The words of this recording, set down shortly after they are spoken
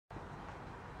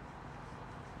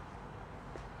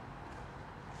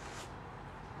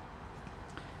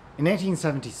In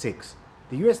 1876,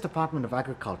 the US Department of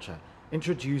Agriculture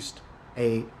introduced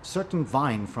a certain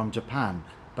vine from Japan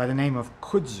by the name of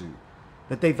kudzu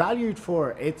that they valued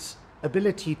for its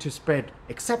ability to spread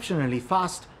exceptionally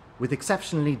fast with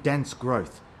exceptionally dense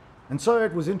growth. And so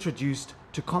it was introduced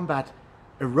to combat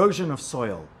erosion of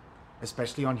soil,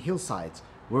 especially on hillsides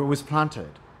where it was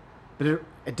planted. But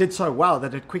it did so well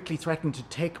that it quickly threatened to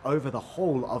take over the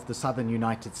whole of the southern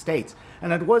United States.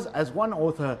 And it was, as one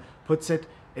author puts it,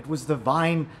 it was the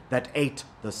vine that ate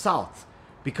the South,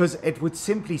 because it would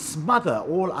simply smother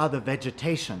all other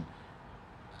vegetation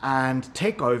and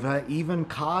take over even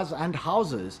cars and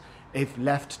houses if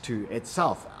left to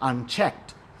itself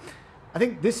unchecked. I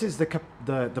think this is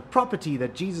the property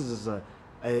that Jesus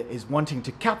is wanting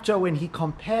to capture when he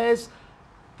compares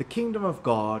the kingdom of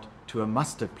God to a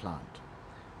mustard plant,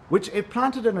 which, if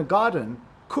planted in a garden,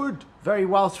 could very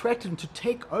well threaten to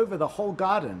take over the whole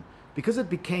garden because it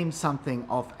became something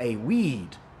of a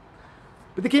weed.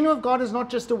 But the kingdom of God is not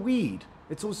just a weed,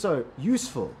 it's also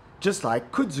useful, just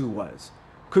like kudzu was.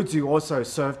 Kudzu also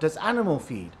served as animal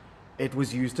feed. It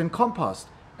was used in compost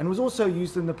and was also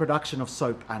used in the production of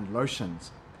soap and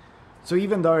lotions. So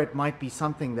even though it might be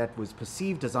something that was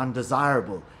perceived as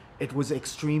undesirable, it was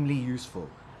extremely useful.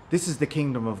 This is the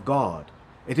kingdom of God.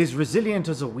 It is resilient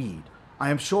as a weed.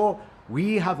 I am sure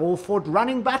we have all fought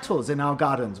running battles in our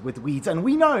gardens with weeds, and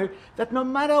we know that no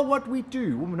matter what we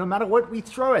do, no matter what we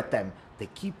throw at them, they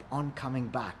keep on coming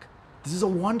back. This is a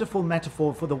wonderful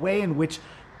metaphor for the way in which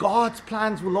God's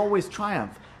plans will always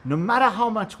triumph, no matter how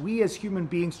much we as human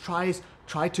beings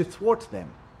try to thwart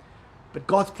them. But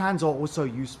God's plans are also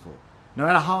useful. No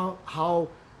matter how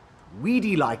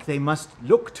weedy-like they must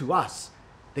look to us,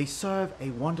 they serve a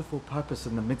wonderful purpose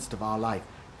in the midst of our life.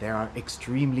 They are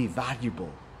extremely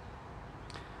valuable.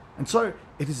 And so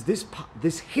it is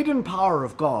this hidden power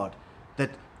of God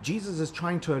that Jesus is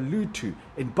trying to allude to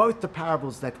in both the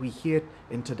parables that we hear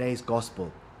in today's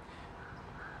gospel.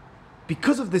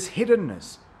 Because of this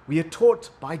hiddenness, we are taught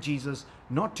by Jesus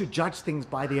not to judge things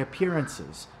by their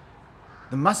appearances.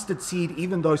 The mustard seed,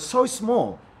 even though so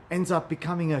small, ends up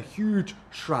becoming a huge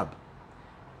shrub.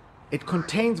 It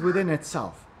contains within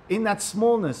itself, in that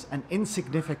smallness and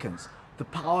insignificance, the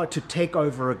power to take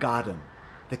over a garden.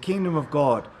 The kingdom of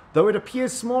God, though it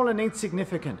appears small and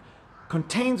insignificant,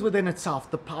 contains within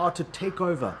itself the power to take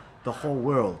over the whole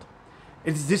world.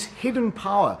 It is this hidden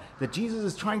power that Jesus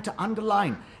is trying to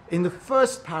underline in the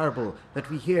first parable that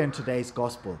we hear in today's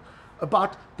gospel,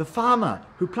 about the farmer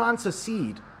who plants a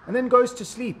seed and then goes to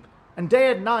sleep, and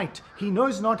day and night he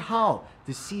knows not how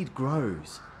the seed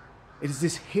grows. It is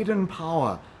this hidden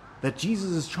power that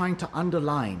Jesus is trying to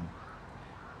underline.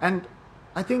 And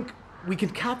I think we can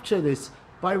capture this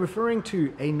by referring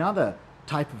to another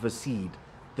type of a seed,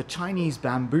 the Chinese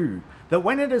bamboo, that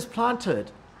when it is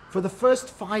planted, for the first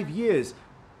 5 years,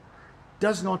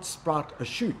 does not sprout a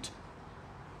shoot.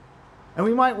 And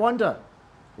we might wonder,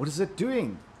 what is it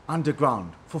doing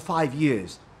underground for 5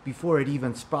 years before it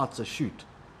even sprouts a shoot?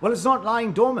 Well, it's not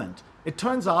lying dormant. It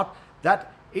turns out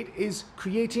that it is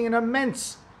creating an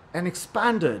immense and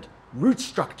expanded root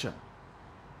structure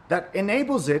that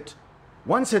enables it,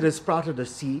 once it has sprouted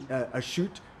a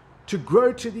shoot, to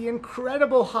grow to the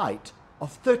incredible height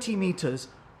of 30 meters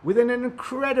within an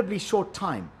incredibly short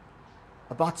time,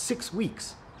 about 6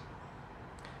 weeks.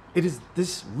 It is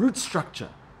this root structure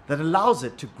that allows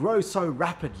it to grow so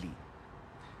rapidly.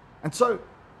 And so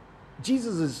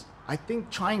Jesus is, I think,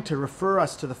 trying to refer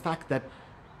us to the fact that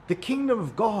the kingdom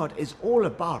of God is all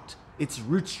about its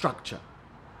root structure.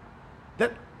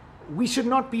 That we should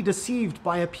not be deceived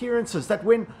by appearances, that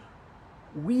when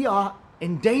we are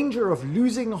in danger of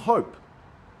losing hope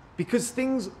because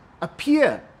things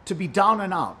appear to be down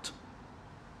and out,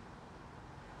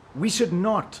 we should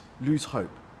not lose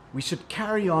hope. We should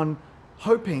carry on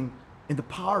hoping in the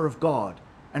power of God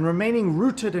and remaining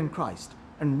rooted in Christ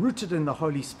and rooted in the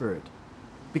Holy Spirit.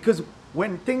 Because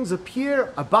when things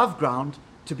appear above ground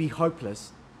to be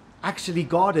hopeless, actually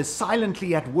God is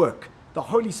silently at work. The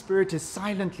Holy Spirit is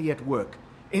silently at work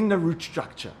in the root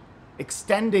structure,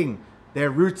 extending their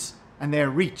roots and their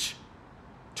reach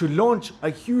to launch a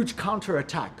huge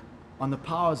counterattack on the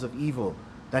powers of evil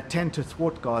that tend to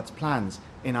thwart God's plans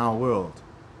in our world.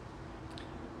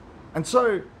 And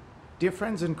so, dear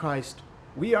friends in Christ,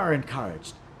 we are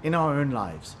encouraged in our own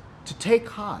lives to take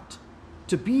heart,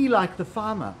 to be like the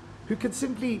farmer who can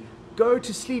simply go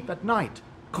to sleep at night,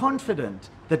 confident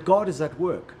that God is at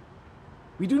work.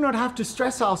 We do not have to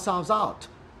stress ourselves out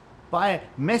by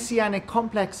messianic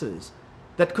complexes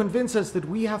that convince us that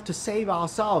we have to save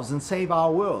ourselves and save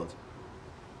our world.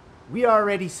 We are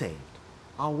already saved.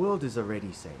 Our world is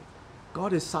already saved.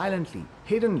 God is silently,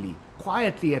 hiddenly,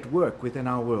 quietly at work within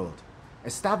our world,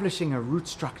 establishing a root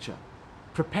structure,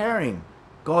 preparing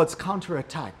God's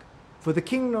counterattack for the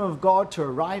kingdom of God to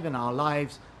arrive in our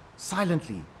lives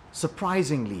silently,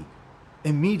 surprisingly,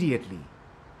 immediately,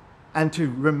 and to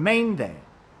remain there,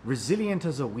 resilient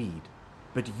as a weed,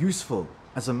 but useful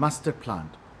as a mustard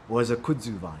plant or as a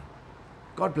kudzu vine.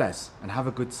 God bless and have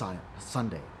a good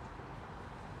Sunday.